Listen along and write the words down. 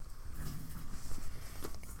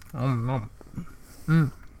Nom.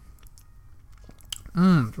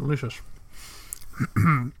 Delicious.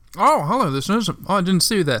 Oh, hello, listeners. Oh, I didn't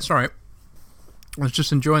see you there. Sorry. I was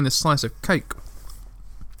just enjoying this slice of cake.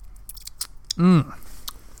 Really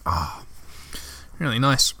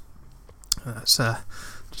nice. That's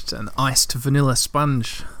just an iced vanilla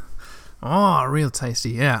sponge. Oh, real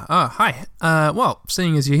tasty, yeah. Oh, hi. Well,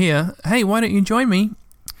 seeing as you're here, hey, why don't you join me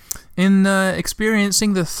in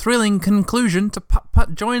experiencing the thrilling conclusion to Putt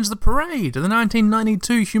Putt Joins the Parade, the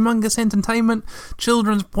 1992 humongous entertainment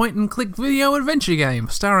children's point-and-click video adventure game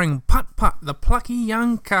starring Putt Putt, the plucky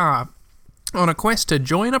young car, on a quest to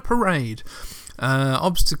join a parade.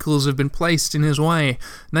 Obstacles have been placed in his way,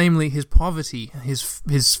 namely his poverty,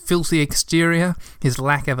 his filthy exterior, his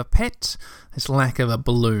lack of a pet, his lack of a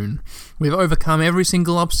balloon. We've overcome every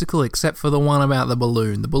single obstacle except for the one about the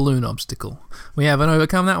balloon obstacle. We haven't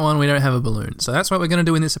overcome that one, we don't have a balloon. So that's what we're going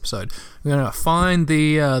to do in this episode. We're going to find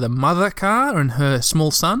the mother car and her small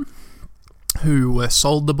son, who were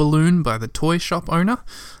sold the balloon by the toy shop owner,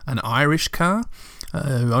 an Irish car,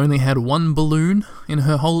 who only had one balloon in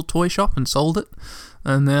her whole toy shop and sold it.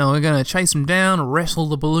 And now we're going to chase them down, wrestle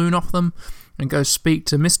the balloon off them, and go speak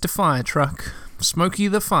to Mr. Fire Truck, Smokey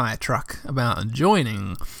the Fire Truck, about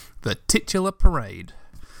joining the titular parade.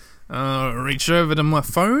 Reach over to my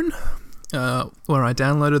phone, where I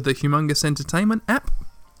downloaded the Humongous Entertainment app,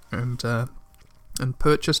 and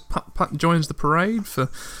purchased Putt Putt Joins the Parade for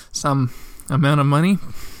some amount of money.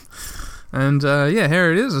 And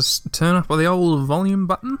here it is. Just turn up the old volume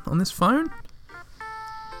button on this phone.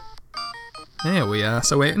 There we are.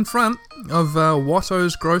 So we're in front of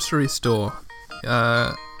Watto's grocery store.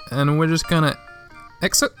 And we're just going to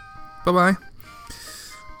exit. Bye-bye.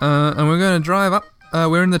 And we're going to drive up.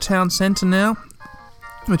 We're in the town centre now,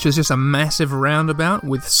 which is just a massive roundabout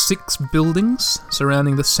with 6 buildings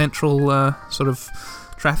surrounding the central sort of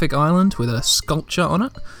traffic island with a sculpture on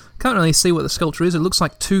it. Can't really see what the sculpture is. It looks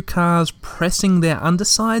like 2 cars pressing their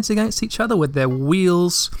undersides against each other with their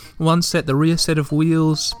wheels, the rear set of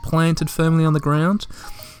wheels planted firmly on the ground,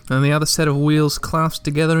 and the other set of wheels clasped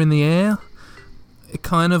together in the air. It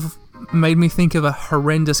kind of made me think of a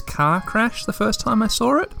horrendous car crash the first time I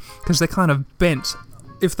saw it, because they're kind of bent.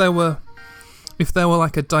 If they were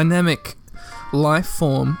like a dynamic life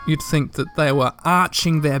form, you'd think that they were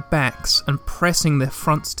arching their backs and pressing their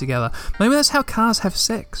fronts together. Maybe that's how cars have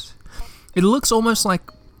sex. It looks almost like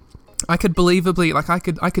I could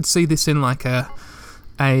see this in like a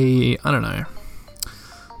I don't know.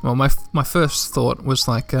 Well, my first thought was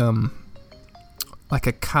like a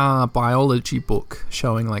car biology book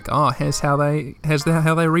showing like, here's how they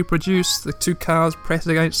reproduce. The 2 cars press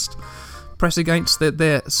against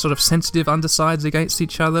their sort of sensitive undersides against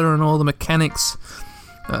each other, and all the mechanics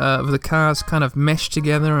of the cars kind of mesh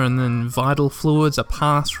together, and then vital fluids are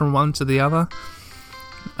passed from one to the other.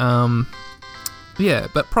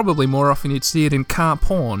 But probably more often you'd see it in car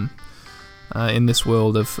porn. In this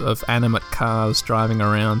world of animate cars driving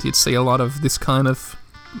around, you'd see a lot of this kind of,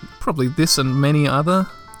 probably this and many other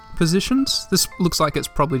positions. This looks like it's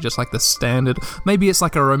probably just like the standard. Maybe it's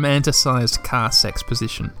like a romanticized car sex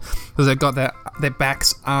position, because they've got their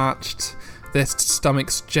backs arched, their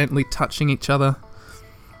stomachs gently touching each other.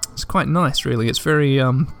 It's quite nice, really. It's very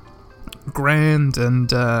grand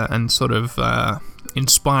and sort of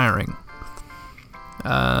inspiring.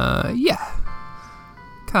 Car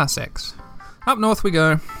sex. Up north we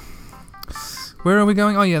go. Where are we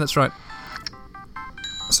going? Oh yeah, that's right.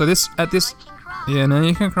 So now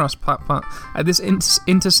you can cross Putt Putt. At this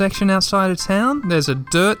intersection outside of town, there's a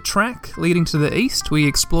dirt track leading to the east. We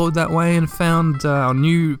explored that way and found our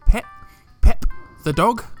new pet, Pep the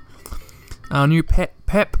dog. Our new pet,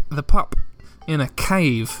 Pep the pup, in a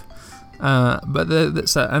cave.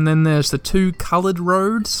 And then there's the 2 coloured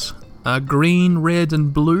roads, green, red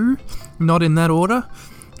and blue, not in that order,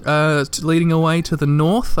 leading away to the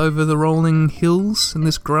north over the rolling hills in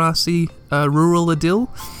this grassy rural idyll.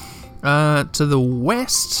 To the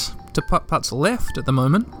west, to Putt Putt's left at the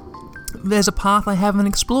moment, there's a path I haven't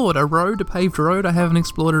explored, a paved road I haven't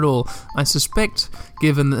explored at all. I suspect,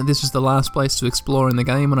 given that this is the last place to explore in the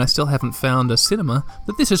game and I still haven't found a cinema,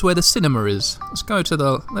 that this is where the cinema is.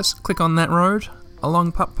 Let's click on that road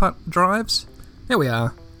along Putt Putt drives. There we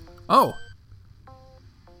are. Oh!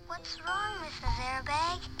 What's wrong, Mrs.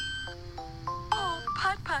 Airbag? Oh,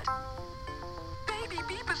 Putt Putt. Baby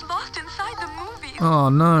Beep is lost inside the movie. Oh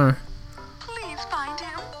no. Please find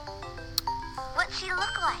him. What's he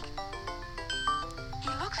look like? He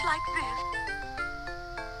looks like this.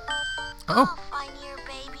 I'll find your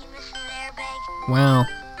baby, Mrs. Airbag. Wow.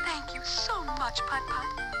 Thank you so much, Putt Putt.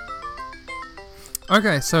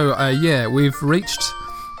 Okay, so we've reached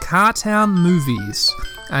Cartown Movies,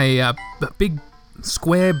 a big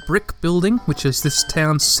square brick building, which is this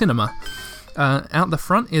town's cinema. Out the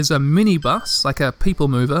front is a minibus, like a people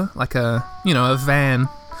mover, like a van,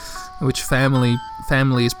 which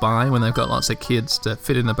families buy when they've got lots of kids to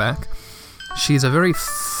fit in the back. She's a very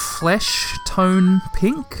flesh tone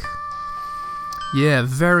pink. Yeah,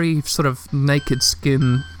 very sort of naked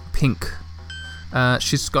skin pink.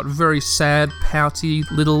 She's got very sad, pouty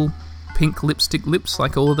little pink lipstick lips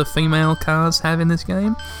like all the female cars have in this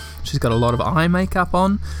game. She's got a lot of eye makeup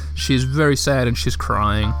on. She's very sad and she's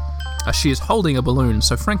crying. She is holding a balloon,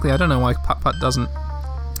 so frankly I don't know why Putt-Putt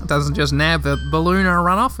doesn't just nab the balloon and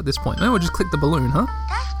run off at this point. No, we'll just click the balloon, huh?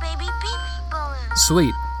 That's Baby Beep's balloon.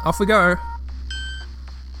 Sweet. Off we go.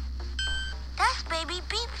 That's Baby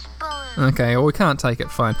Beep's balloon. Okay, well we can't take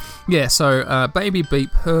it, fine. Yeah, so Baby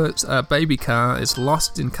Beep, her baby car, is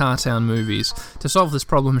lost in Cartown Movies. To solve this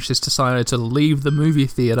problem, she's decided to leave the movie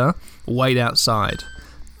theatre, wait outside.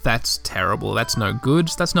 That's terrible, that's no good,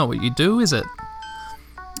 that's not what you do, is it?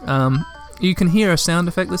 You can hear a sound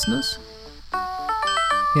effect, listeners.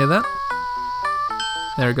 Hear that?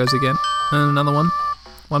 There it goes again. And another one.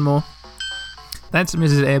 One more. That's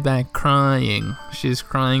Mrs. Airbag crying. She's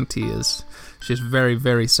crying tears. She's very,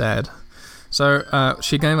 very sad. So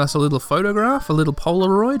she gave us a little photograph, a little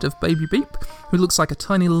Polaroid of Baby Beep, who looks like a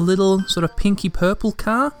tiny little sort of pinky purple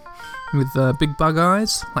car with big bug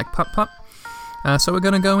eyes, like Putt-Putt. So we're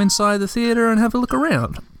going to go inside the theatre and have a look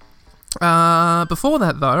around. Before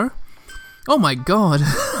that, though, oh my god,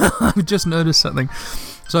 I've just noticed something.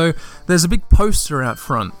 So there's a big poster out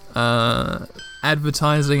front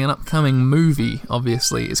advertising an upcoming movie,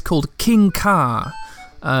 obviously. It's called King Car,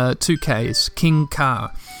 2Ks, King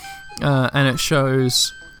Car. And it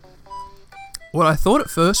shows what I thought at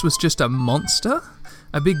first was just a monster,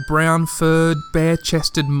 a big brown-furred,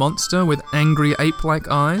 bare-chested monster with angry ape-like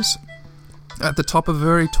eyes at the top of a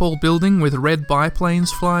very tall building with red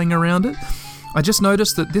biplanes flying around it. I just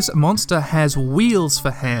noticed that this monster has wheels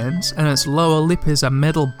for hands and its lower lip is a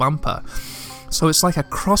metal bumper. So it's like a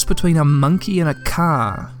cross between a monkey and a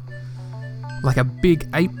car. Like a big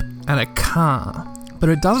ape and a car. But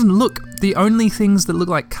it doesn't look, the only things that look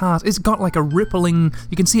like cars, it's got like a rippling,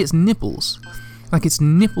 you can see its nipples. Like its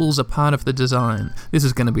nipples are part of the design. This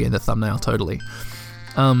is going to be in the thumbnail, totally.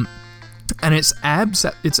 And its abs,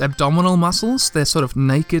 its abdominal muscles, they're sort of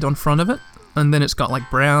naked on front of it. And then it's got like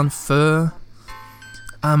brown fur.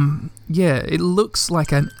 Yeah, it looks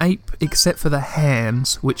like an ape except for the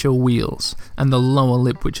hands, which are wheels, and the lower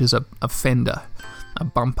lip, which is a fender, a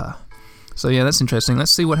bumper. So yeah, that's interesting.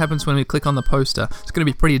 Let's see what happens when we click on the poster. It's going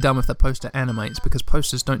to be pretty dumb if the poster animates, because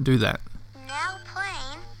posters don't do that. Now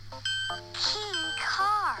playing King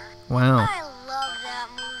Car. Wow. I love that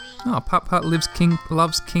movie. Oh, Putt-Putt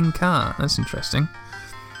loves King Car. That's interesting.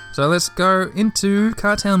 So let's go into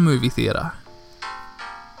Cartown Movie Theatre.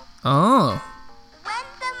 Oh.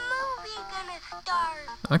 When's the movie gonna start?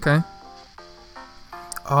 Okay.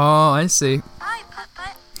 Oh, I see. Hi,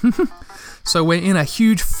 Putt-Putt. So we're in a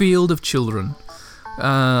huge field of children,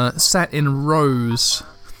 sat in rows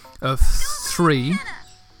of three.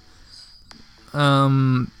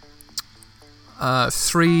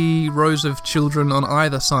 Three rows of children on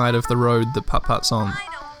either side of the road that Putt-Putt's on. I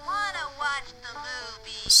don't wanna watch the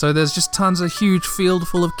movie. So there's just tons of huge field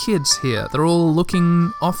full of kids here. They're all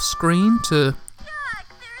looking off screen to Yuck,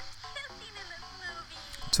 there's kissing in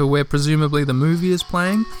this movie. where presumably the movie is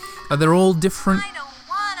playing. They're all different. I don't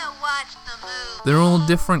wanna watch the movie. They're all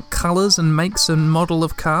different colours and makes and model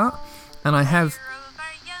of car. And I have,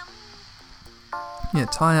 yeah,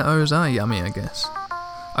 tyre O's are yummy, I guess.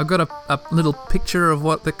 I've got a little picture of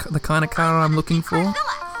what the kind of car I'm looking for.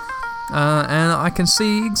 And I can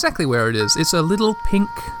see exactly where it is. It's a little pink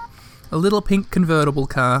convertible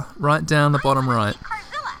car right down the bottom right.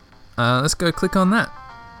 Let's go click on that.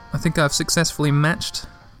 I think I've successfully matched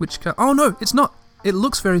which car. Oh no, it's not. It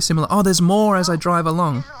looks very similar. Oh, there's more as I drive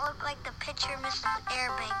along. Doesn't look like the picture Mrs.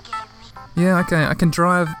 Airbag gave me. Yeah, okay, I can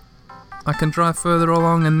drive further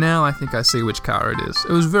along, and now I think I see which car it is.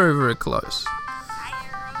 It was very, very close.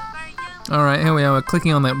 Alright, here we are. We're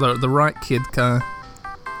clicking on the right kid car.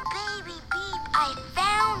 Baby Beep, I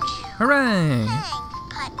found you. Hooray! Thanks,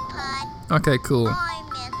 Putt-Putt. Okay, cool. I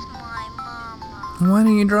miss my mama. Why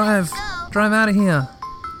don't you drive out of here?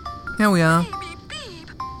 Here we are. Baby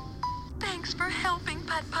Beep. Thanks for helping,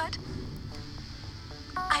 Putt-Putt.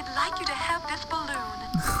 I'd like you to have this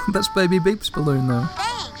balloon. That's Baby Beep's balloon, though.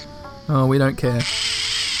 Thanks. Oh, we don't care.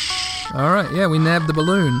 Alright, yeah, we nabbed the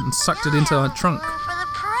balloon and sucked it into our trunk. Room for the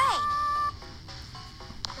parade.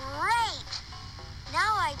 Great.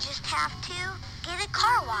 Now I just have to get a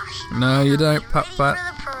car wash. No, you don't, Ready Putt-Putt. for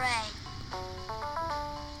the parade.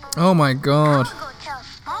 Oh my god. Go tell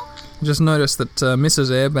Smokey. Just noticed that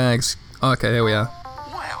Mrs. Airbag's... Okay, here we are.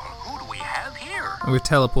 Well, who do we have here? We've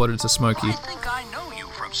teleported to Smokey. I think I know you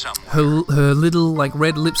from somewhere. Her little, like,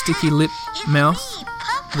 red lipsticky lip mouth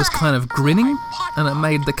was kind of grinning, and it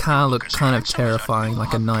made the car look kind of terrifying,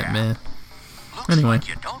 like a nightmare. Looks Anyway. like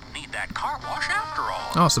you don't need that car wash after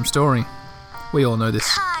all. Awesome story. We all know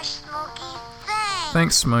this. Gosh, Smokey, thanks.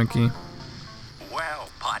 Thanks, Smokey. Well,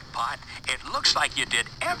 Pot Pot, it looks like you did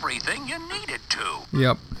everything you needed to.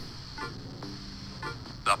 Yep.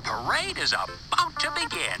 The parade is about to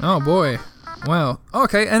begin. Oh boy. Wow.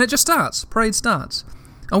 Okay, and it just starts. Parade starts.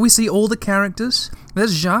 Oh, we see all the characters.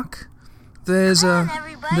 There's Jacques. There's Come on,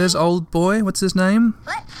 everybody. there's old boy. What's his name?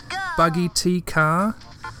 Let's go. Buggy T Car.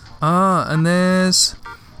 Ah, and there's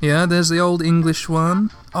the old English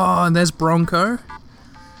one. Oh, and there's Bronco.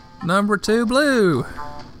 Number 2 blue.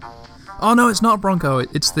 Oh no, it's not Bronco.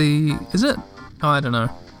 It's the... Is it? Oh, I don't know.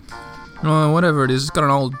 Oh, whatever it is. It's got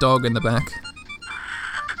an old dog in the back.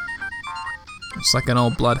 It's like an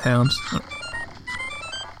old bloodhound.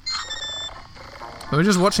 We're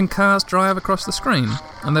just watching cars drive across the screen.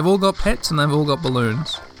 And they've all got pets and they've all got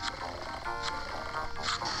balloons.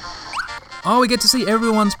 Oh, we get to see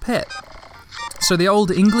everyone's pet. So the old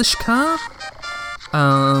English car,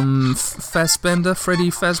 Fassbender, Freddy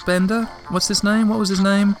Fassbender, what's his name? What was his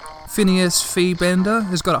name? Phineas Feebender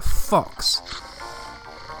has got a fox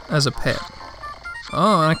as a pet.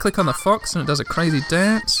 Oh, and I click on the fox and it does a crazy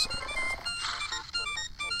dance.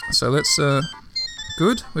 So let's,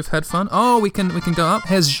 good, we've had fun. Oh, we can go up.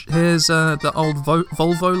 Here's the old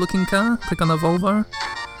Volvo looking car. Click on the Volvo.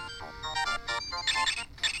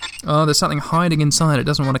 Oh, there's something hiding inside. It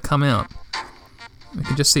doesn't want to come out. We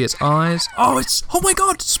can just see its eyes. Oh my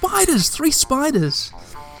god, spiders! 3 spiders!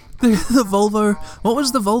 The Volvo... What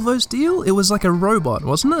was the Volvo's deal? It was like a robot,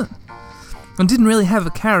 wasn't it? And didn't really have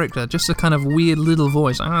a character, just a kind of weird little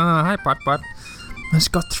voice. Hi, Pot. It's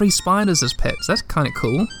got 3 spiders as pets. That's kind of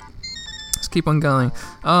cool. Let's keep on going.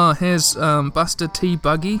 Oh, here's Buster T.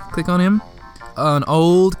 Buggy. Click on him. An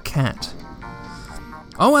old cat.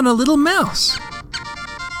 Oh, and a little mouse.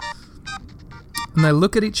 And they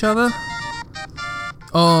look at each other.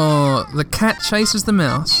 Oh, the cat chases the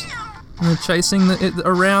mouse. And they're chasing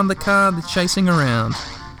around the car, they're chasing around.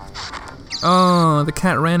 Oh, the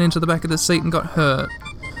cat ran into the back of the seat and got hurt.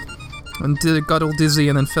 And got all dizzy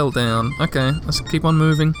and then fell down. Okay, let's keep on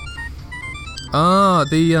moving. Ah,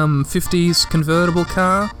 the 50s convertible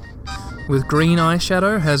car with green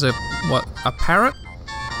eyeshadow has a parrot?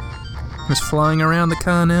 It's flying around the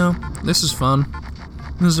car now. This is fun.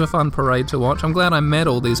 This is a fun parade to watch. I'm glad I met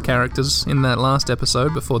all these characters in that last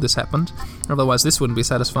episode before this happened. Otherwise this wouldn't be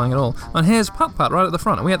satisfying at all. And here's Putt Putt right at the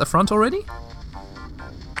front. Are we at the front already?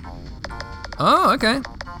 Oh, okay.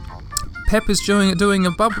 Pep is doing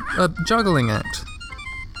a juggling act.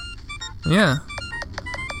 Yeah.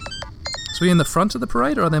 So we in the front of the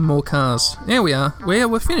parade or are there more cars? Yeah, we are.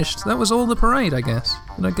 We're finished. That was all the parade, I guess.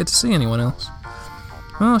 We don't get to see anyone else.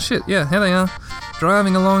 Oh shit, yeah, here they are.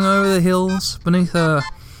 Driving along over the hills beneath a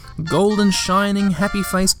golden shining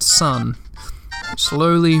happy-faced sun. It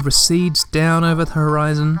slowly recedes down over the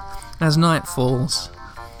horizon as night falls.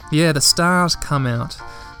 Yeah, the stars come out.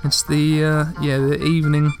 It's the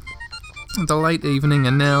evening, the late evening,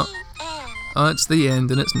 and now it's the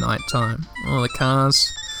end and it's night time. Oh, the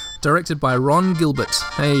cars. Directed by Ron Gilbert.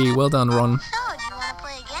 Hey, well done, Ron. So, do you want to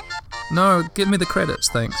play again? No, give me the credits,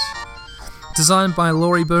 thanks. Designed by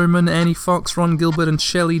Laurie Bowman, Annie Fox, Ron Gilbert, and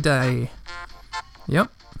Shelley Day.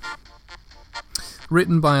 Yep.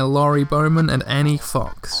 Written by Laurie Bowman and Annie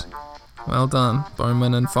Fox. Well done,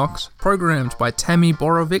 Bowman and Fox. Programmed by Tammy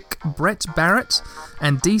Borovic, Brett Barrett,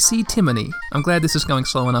 and DC Timoney. I'm glad this is going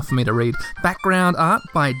slow enough for me to read. Background art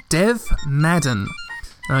by Dev Madden.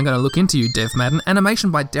 Now I'm going to look into you, Dev Madden.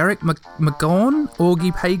 Animation by Derek McGaughan,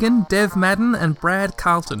 Augie Pagan, Dev Madden, and Brad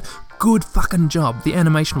Carlton. Good fucking job. The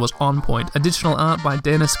animation was on point. Additional art by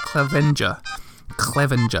Dennis Clevenger.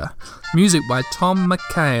 Music by Tom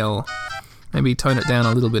McHale. Maybe tone it down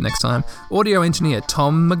a little bit next time. Audio engineer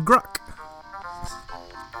Tom McGruck.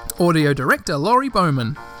 Audio director Laurie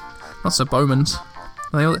Bowman. Not so Bowmans.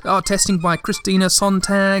 Testing by Christina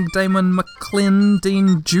Sontag, Damon McClin,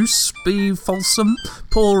 Dean Juice, B. Folsom,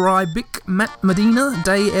 Paul Rybick, Matt Medina,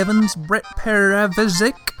 Day Evans, Brett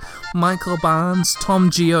Peravizek, Michael Barnes, Tom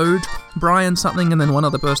Geode, Brian something, and then one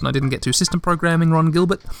other person I didn't get to. System programming, Ron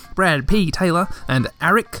Gilbert, Brad P. Taylor, and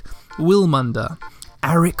Arik Wilmunder.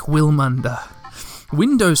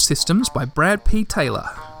 Windows systems by Brad P. Taylor.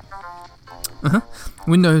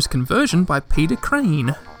 Windows conversion by Peter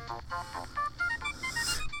Crane.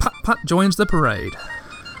 Putt Putt joins the parade.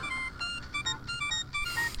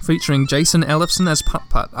 featuring Jason Ellefson as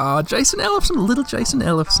Putt-Putt. Jason Ellefson, little Jason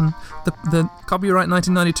Ellefson. The copyright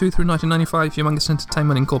 1992 through 1995, Humongous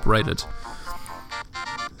Entertainment Incorporated.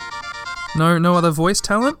 No other voice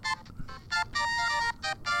talent?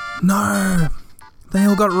 No! They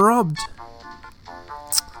all got robbed.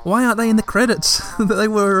 Why aren't they in the credits? They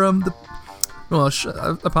were,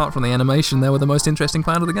 apart from the animation, they were the most interesting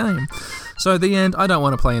part of the game. So at the end, I don't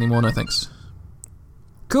want to play anymore, no thanks.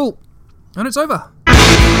 Cool. And it's over.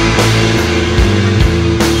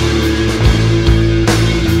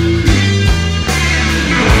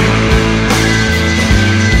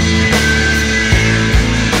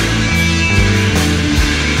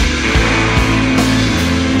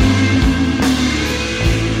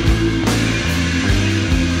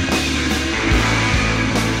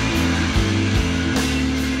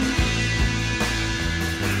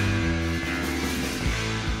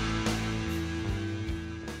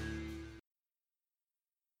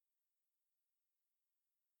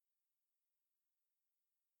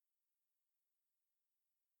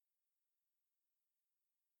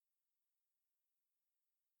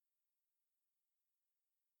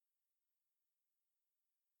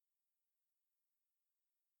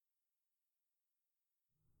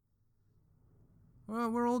 Well,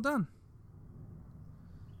 we're all done.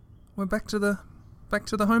 We're back to the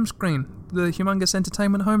home screen. The Humongous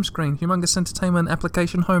Entertainment home screen. Humongous Entertainment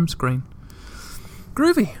application home screen.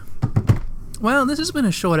 Groovy. Well, this has been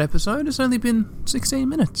a short episode. It's only been 16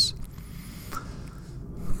 minutes.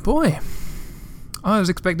 Boy, I was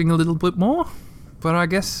expecting a little bit more, but I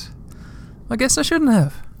guess I shouldn't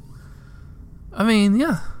have. I mean,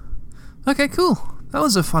 yeah. Okay, cool. That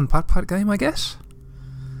was a fun putt-putt game, I guess.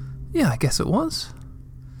 Yeah, I guess it was.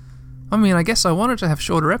 I mean, I guess I wanted to have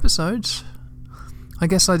shorter episodes. I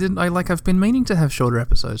guess I didn't. I've been meaning to have shorter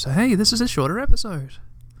episodes. So hey, this is a shorter episode.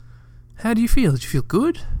 How do you feel? Did you feel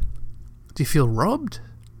good? Do you feel robbed?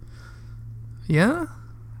 Yeah?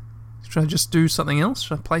 Should I just do something else?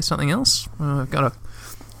 Should I play something else?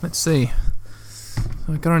 Let's see.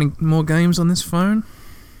 I've got any more games on this phone?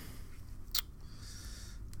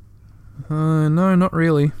 No, not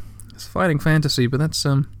really. It's Fighting Fantasy, but that's,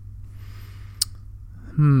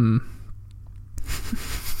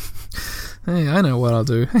 Hey, I know what I'll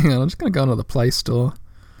do. Hang on, I'm just going to go into the Play Store.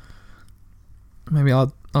 Maybe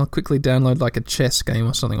I'll quickly download like a chess game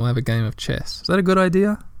or something. We'll have a game of chess. Is that a good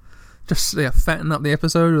idea? Just fatten up the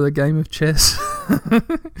episode with a game of chess.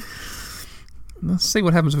 Let's see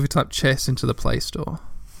what happens if we type chess into the Play Store.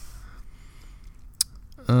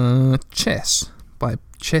 Chess by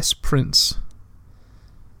Chess Prince.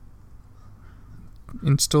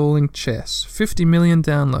 Installing chess. 50 million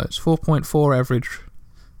downloads. 4.4 average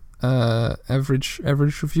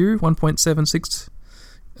review. 1.76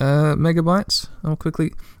 megabytes. I'll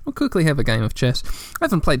quickly have a game of chess. I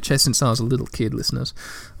haven't played chess since I was a little kid, listeners.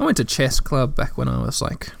 I went to chess club back when I was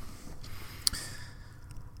like,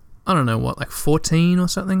 I don't know what, like 14 or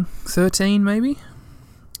something, 13 maybe.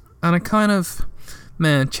 And I kind of,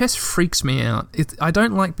 man, chess freaks me out. I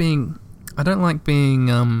don't like being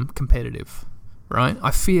competitive, right?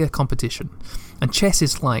 I fear competition, and chess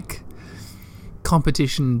is like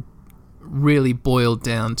competition really boiled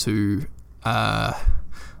down to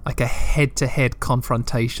like a head-to-head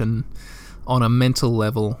confrontation on a mental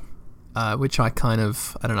level, which I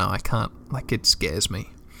don't know, I can't, like, it scares me.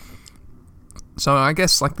 So I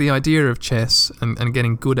guess like the idea of chess and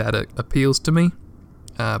getting good at it appeals to me,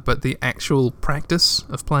 but the actual practice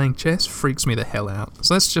of playing chess freaks me the hell out.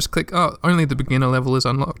 So let's just click, only the beginner level is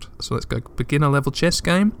unlocked. So let's go beginner level chess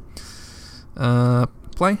game.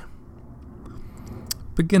 Play.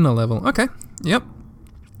 Beginner level. Okay. Yep.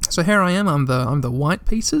 So here I am. I'm the white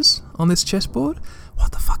pieces on this chessboard.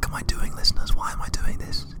 What the fuck am I doing, listeners? Why am I doing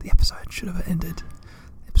this? The episode should have ended.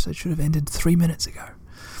 3 minutes ago.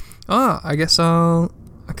 I guess I'll...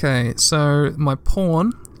 Okay, so my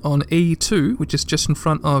pawn on E2, which is just in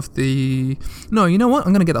front of the... No, you know what?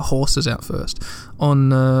 I'm going to get the horses out first. On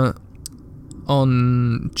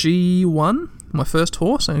G1, my first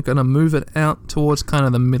horse, I'm going to move it out towards kind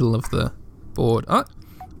of the middle of the board.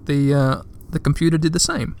 The computer did the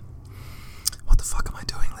same. What the fuck am I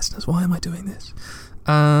doing, listeners? Why am I doing this?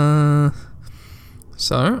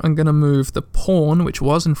 So I'm going to move the pawn, which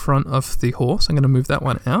was in front of the horse. I'm going to move that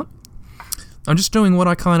one out. I'm just doing what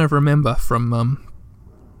I kind of remember from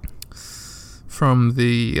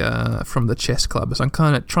the chess club. So I'm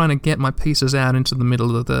kind of trying to get my pieces out into the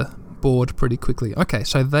middle of the board pretty quickly. Okay,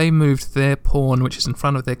 so they moved their pawn, which is in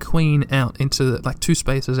front of their queen, out into like 2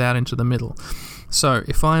 spaces out into the middle. So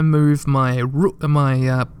if I move my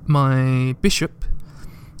bishop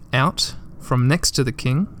out from next to the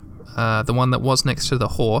king, the one that was next to the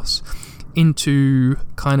horse, into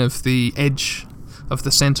kind of the edge of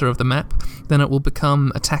the center of the map, then it will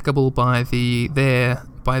become attackable by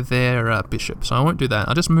their bishop. So I won't do that.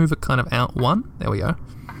 I'll just move it kind of out one. There we go.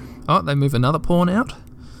 Oh, they move another pawn out.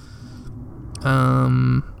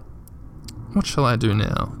 What shall I do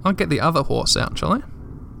now? I'll get the other horse out, shall I?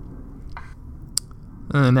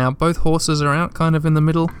 Now both horses are out, kind of in the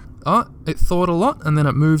middle. Oh, it thought a lot, and then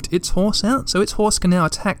it moved its horse out. So its horse can now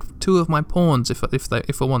attack two of my pawns if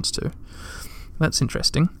it wants to. That's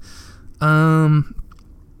interesting.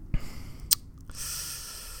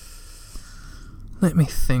 Let me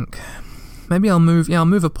think. Maybe I'll move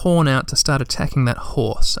a pawn out to start attacking that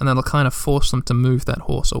horse, and that'll kind of force them to move that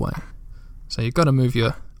horse away. So you've got to move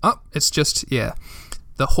your... Oh, it's just, yeah.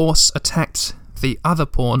 The horse attacked the other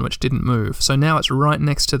pawn, which didn't move. So now it's right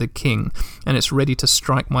next to the king, and it's ready to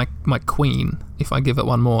strike my queen if I give it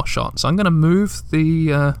one more shot. So I'm going to move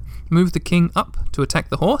the king up to attack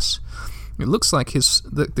the horse. It looks like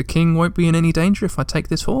the king won't be in any danger if I take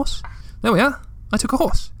this horse. There we are. I took a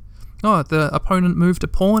horse. Oh, the opponent moved a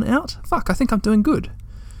pawn out? Fuck, I think I'm doing good.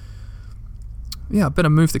 Yeah, I better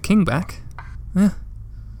move the king back. Yeah.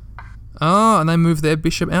 Oh, and they moved their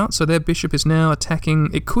bishop out, so their bishop is now attacking...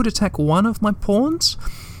 It could attack one of my pawns.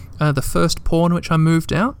 The first pawn which I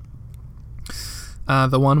moved out.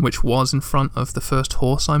 The one which was in front of the first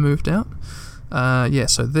horse I moved out. Yeah,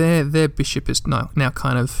 so their bishop is now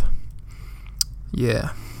kind of... Yeah,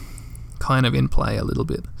 kind of in play a little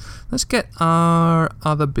bit. Let's get our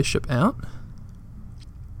other bishop out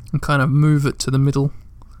and kind of move it to the middle.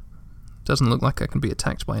 Doesn't look like I can be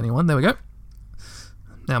attacked by anyone. There we go.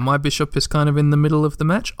 Now my bishop is kind of in the middle of the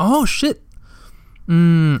match. Oh, shit!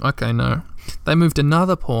 Okay, no. They moved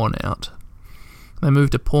another pawn out. They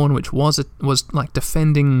moved a pawn which was like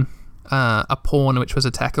defending a pawn which was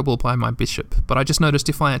attackable by my bishop. But I just noticed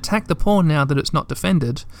if I attack the pawn now that it's not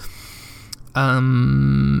defended... Let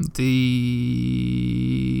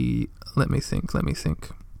me think.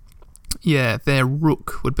 Yeah, their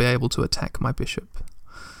rook would be able to attack my bishop.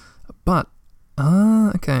 But,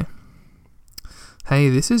 okay. Hey,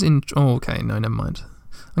 this is okay, no, never mind.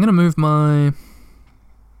 I'm gonna move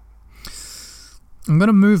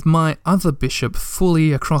my other bishop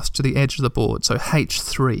fully across to the edge of the board, so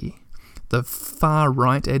H3, the far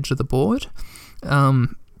right edge of the board.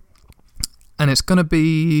 And it's gonna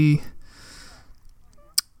be...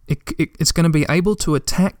 It's going to be able to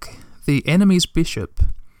attack the enemy's bishop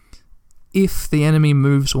if the enemy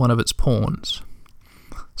moves one of its pawns.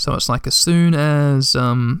 So it's like as soon as...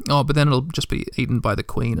 but then it'll just be eaten by the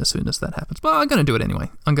queen as soon as that happens. But I'm going to do it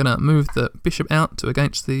anyway. I'm going to move the bishop out to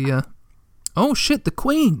against the... Oh shit, the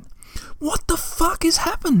queen! What the fuck has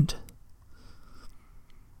happened?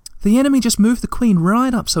 The enemy just moved the queen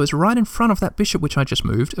right up, so it's right in front of that bishop which I just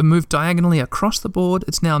moved. It moved diagonally across the board.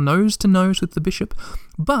 It's now nose to nose with the bishop,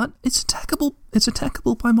 but it's attackable. It's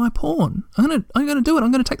attackable by my pawn. I'm gonna do it.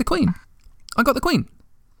 I'm gonna take the queen. I got the queen.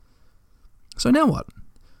 So now what?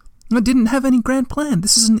 I didn't have any grand plan.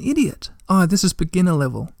 This is an idiot. Oh, this is beginner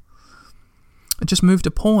level. I just moved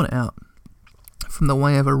a pawn out from the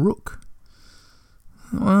way of a rook.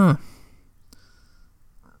 Oh.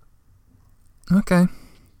 Okay.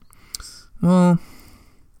 Well,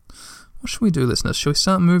 what should we do, listeners? Should we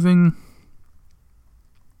start moving?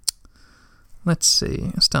 Let's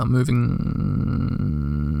see. Start moving...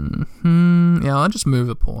 Yeah, I'll just move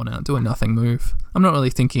a pawn out. Do a nothing move. I'm not really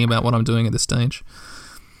thinking about what I'm doing at this stage.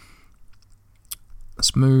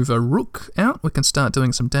 Let's move a rook out. We can start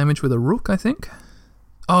doing some damage with a rook, I think.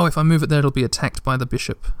 Oh, if I move it there, it'll be attacked by the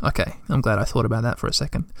bishop. Okay, I'm glad I thought about that for a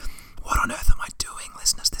second. What on earth am I doing,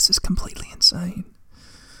 listeners? This is completely insane.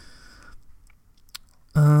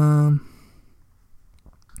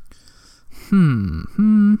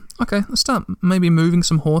 Okay, let's start maybe moving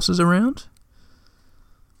some horses around.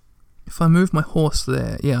 If I move my horse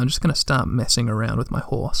there, yeah, I'm just going to start messing around with my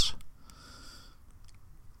horse.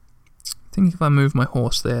 I think if I move my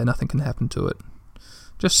horse there, nothing can happen to it.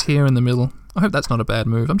 Just here in the middle. I hope that's not a bad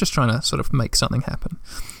move. I'm just trying to sort of make something happen.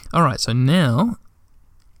 Alright, so now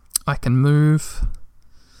I can move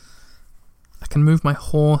my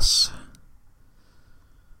horse.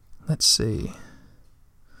 Let's see.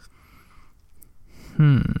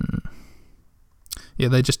 Yeah,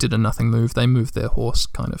 they just did a nothing move. They moved their horse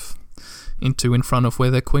kind of in front of where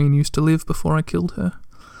their queen used to live before I killed her.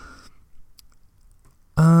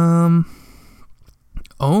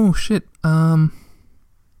 Oh shit.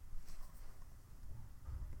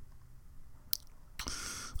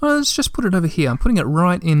 Let's just put it over here. I'm putting it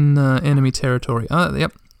right in enemy territory.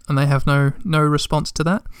 Yep. And they have no response to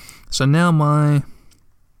that. So now my...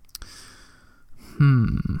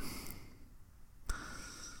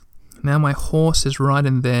 Now my horse is right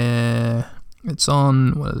in there. It's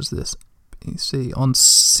on, what is this? You see, on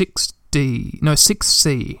 6D. No,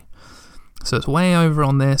 6C. So it's way over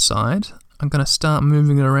on their side. I'm going to start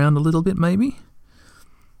moving it around a little bit, maybe.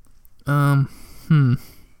 No.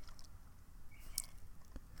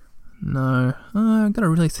 I've got to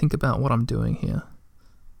really think about what I'm doing here.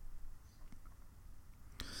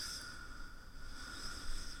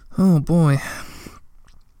 Oh boy.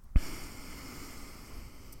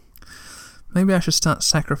 Maybe I should start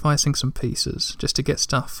sacrificing some pieces just to get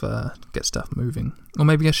stuff moving. Or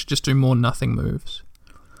maybe I should just do more nothing moves.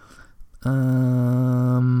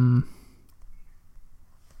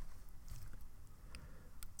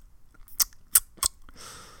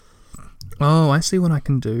 Oh, I see what I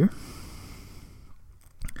can do.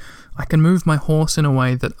 I can move my horse in a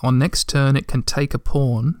way that on next turn it can take a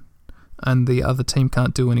pawn and the other team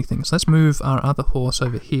can't do anything. So let's move our other horse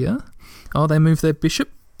over here. Oh, they moved their bishop.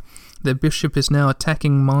 Their bishop is now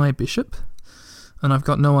attacking my bishop, and I've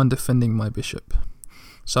got no one defending my bishop.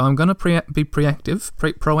 So I'm going to be proactive.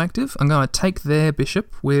 I'm going to take their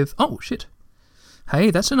bishop with... Oh, shit. Hey,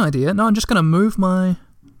 that's an idea. No, I'm just going to move my...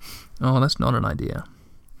 Oh, that's not an idea.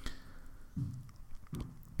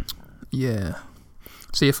 Yeah.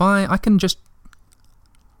 See, if I can just...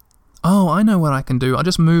 Oh, I know what I can do. I'll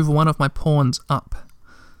just move one of my pawns up.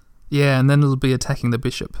 Yeah, and then it'll be attacking the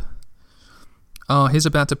bishop. Oh, he's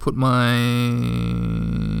about to put my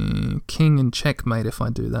king in checkmate if I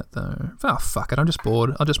do that, though. Oh, fuck it. I'm just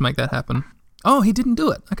bored. I'll just make that happen. Oh, he didn't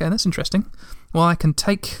do it. Okay, that's interesting. Well, I can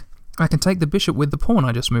take the bishop with the pawn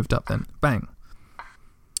I just moved up then. Bang.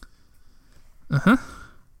 Uh-huh.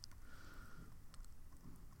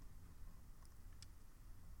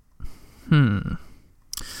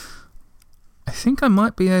 I think I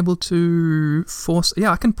might be able to force...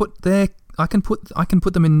 Yeah, I can put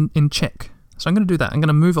them in check. So I'm going to do that. I'm going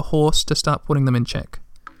to move a horse to start putting them in check.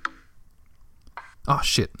 Oh,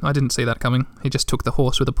 shit. I didn't see that coming. He just took the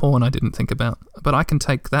horse with a pawn I didn't think about. But I can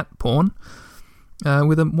take that pawn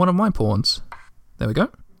with one of my pawns. There we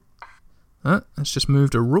go. It's just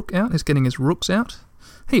moved a rook out. He's getting his rooks out.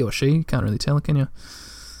 He or she. Can't really tell, can you?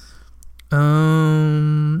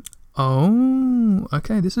 Oh,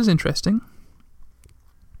 okay. This is interesting.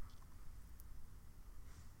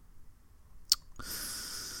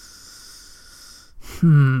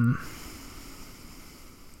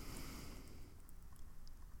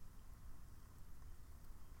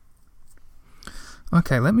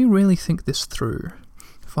 Okay, let me really think this through.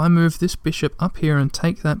 If I move this bishop up here and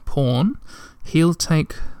take that pawn, he'll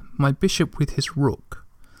take my bishop with his rook.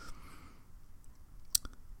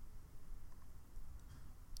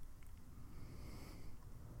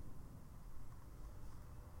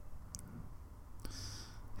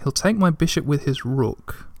 He'll take my bishop with his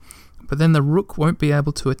rook. But then the rook won't be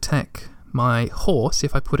able to attack my horse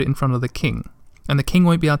if I put it in front of the king. And the king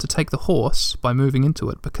won't be able to take the horse by moving into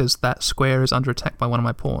it because that square is under attack by one of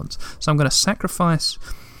my pawns. So I'm going to sacrifice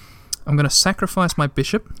my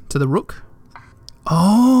bishop to the rook.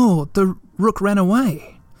 Oh, the rook ran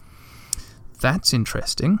away. That's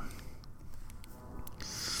interesting.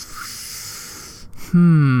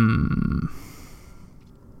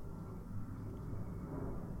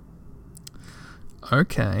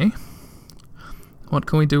 Okay. What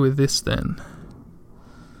can we do with this then?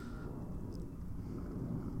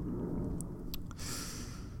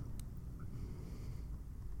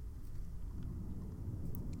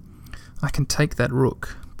 I can take that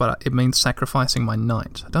rook, but it means sacrificing my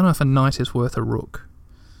knight. I don't know if a knight is worth a rook.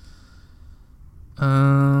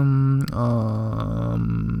 I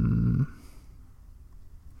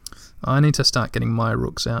need to start getting my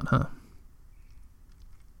rooks out, huh?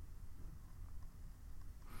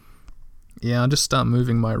 Yeah, I'll just start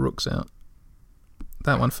moving my rooks out.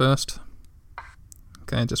 That one first.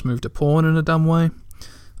 Okay, I just moved a pawn in a dumb way.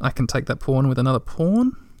 I can take that pawn with another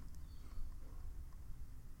pawn.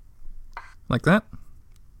 Like that.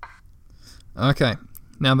 Okay,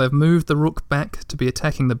 now they've moved the rook back to be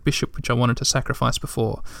attacking the bishop, which I wanted to sacrifice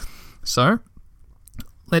before. So,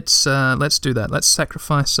 let's do that. Let's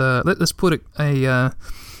sacrifice... let's put we're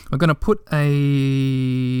going to put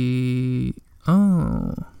a...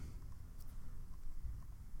 Oh...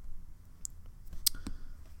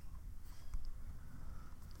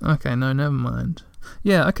 Okay, no, never mind.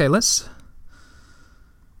 Yeah, okay, let's...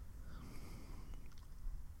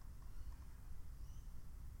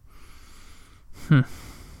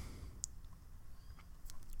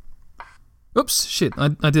 Oops, shit, I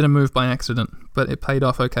did a move by accident, but it paid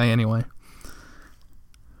off okay anyway.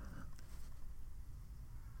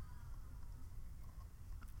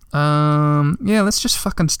 Yeah, let's just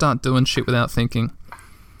fucking start doing shit without thinking.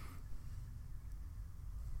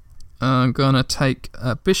 I'm gonna take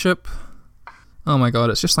a bishop. Oh my god,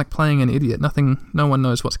 it's just like playing an idiot. No one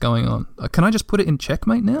knows what's going on. Can I just put it in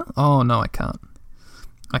checkmate now? Oh no, I can't.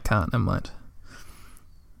 Never mind.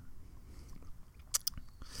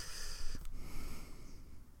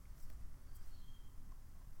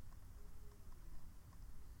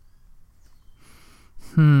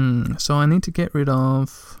 So I need to get rid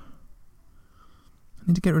of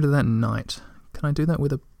that knight. Can I do that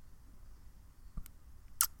with a...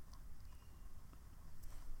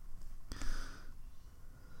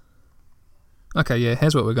 Okay, yeah,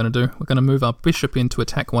 here's what we're going to do. We're going to move our bishop in to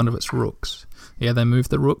attack one of its rooks. Yeah, they moved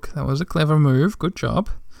the rook. That was a clever move. Good job.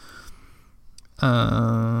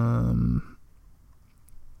 And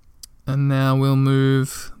now we'll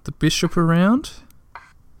move the bishop around.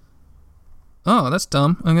 Oh, that's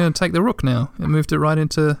dumb. I'm going to take the rook now. It moved it right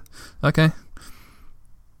into... Okay.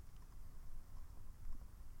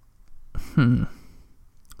 Gonna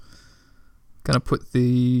put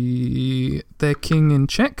their king in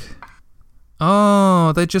check.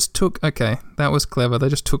 Oh, they just took... Okay, that was clever. They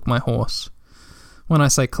just took my horse. When I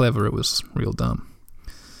say clever, it was real dumb.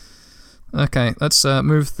 Okay, let's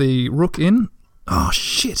move the rook in. Oh,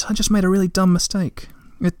 shit. I just made a really dumb mistake.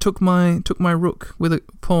 It took my rook with a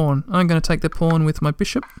pawn. I'm going to take the pawn with my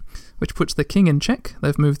bishop, which puts the king in check.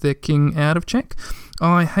 They've moved their king out of check.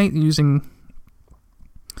 Oh, I hate using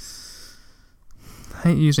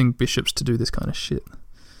bishops to do this kind of shit.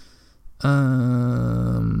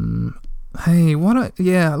 Hey,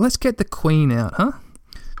 yeah, let's get the queen out, huh?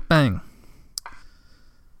 Bang.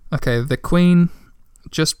 Okay, the queen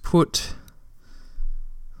just put...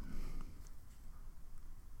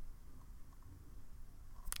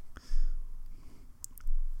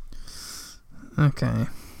 Okay.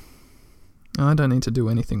 I don't need to do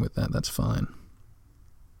anything with that, that's fine.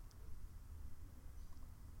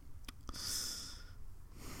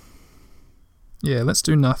 Yeah, let's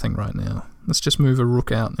do nothing right now. Let's just move a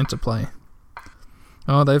rook out into play.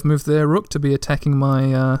 Oh, they've moved their rook to be attacking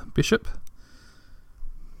my bishop.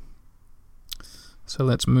 So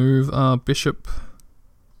let's move our bishop.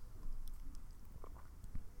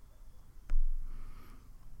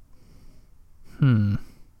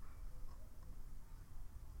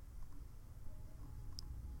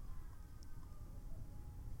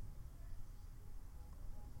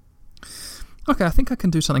 Okay, I think I can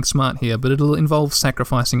do something smart here, but it'll involve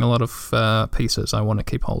sacrificing a lot of pieces I want to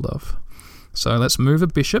keep hold of. So let's move a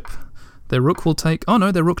bishop. Their rook will take... Oh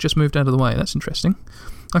no, their rook just moved out of the way. That's interesting.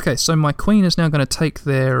 Okay, so my queen is now going to take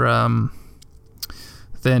their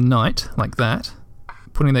knight, like that,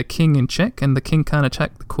 putting their king in check, and the king can't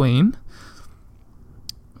attack the queen.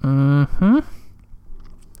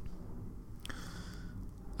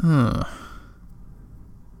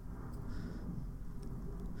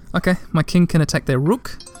 Okay, my king can attack their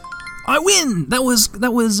rook. I win! That was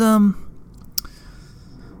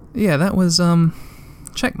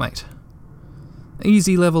checkmate.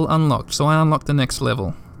 Easy level unlocked, so I unlocked the next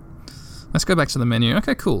level. Let's go back to the menu.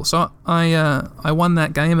 Okay, cool. So I won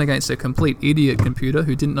that game against a complete idiot computer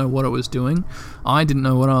who didn't know what it was doing. I didn't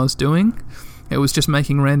know what I was doing. It was just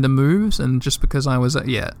making random moves, and just because I was...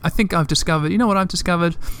 I think I've discovered... You know what I've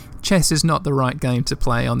discovered? Chess is not the right game to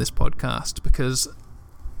play on this podcast, because...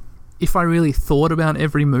 if I really thought about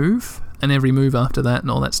every move, and every move after that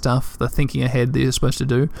and all that stuff, the thinking ahead that you're supposed to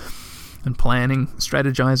do, and planning,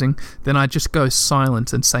 strategizing, then I'd just go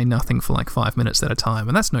silent and say nothing for like 5 minutes at a time,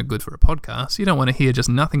 and that's no good for a podcast. You don't want to hear just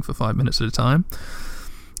nothing for 5 minutes at a time.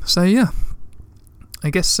 So yeah,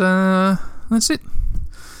 I guess that's it.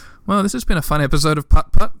 Well, this has been a fun episode of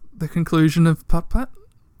Putt Putt, the conclusion of Putt Putt.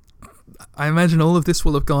 I imagine all of this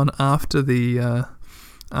will have gone after the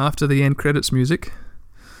end credits music.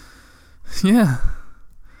 Yeah.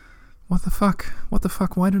 What the fuck?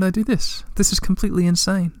 Why did I do this? This is completely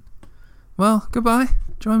insane. Well, goodbye.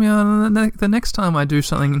 Join me on the next time I do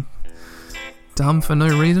something dumb for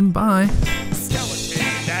no reason. Bye.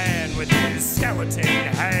 Skeleton Dan with his skeleton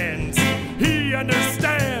hands. He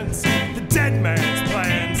understands the dead man's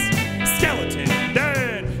plans. Skeleton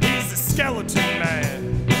Dan, he's a skeleton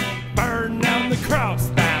man. Burn down the cross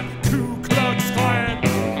by the Ku Klux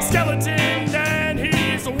Klan. Skeleton Dan,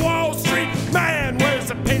 he's a Wall Street man. Wears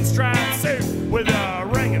a pinstripe suit with a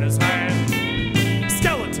ring in his hand.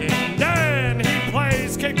 Skeleton Dan, he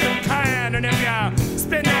plays kick the can. And if you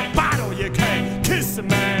spin that bottle, you can't kiss a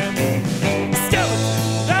man.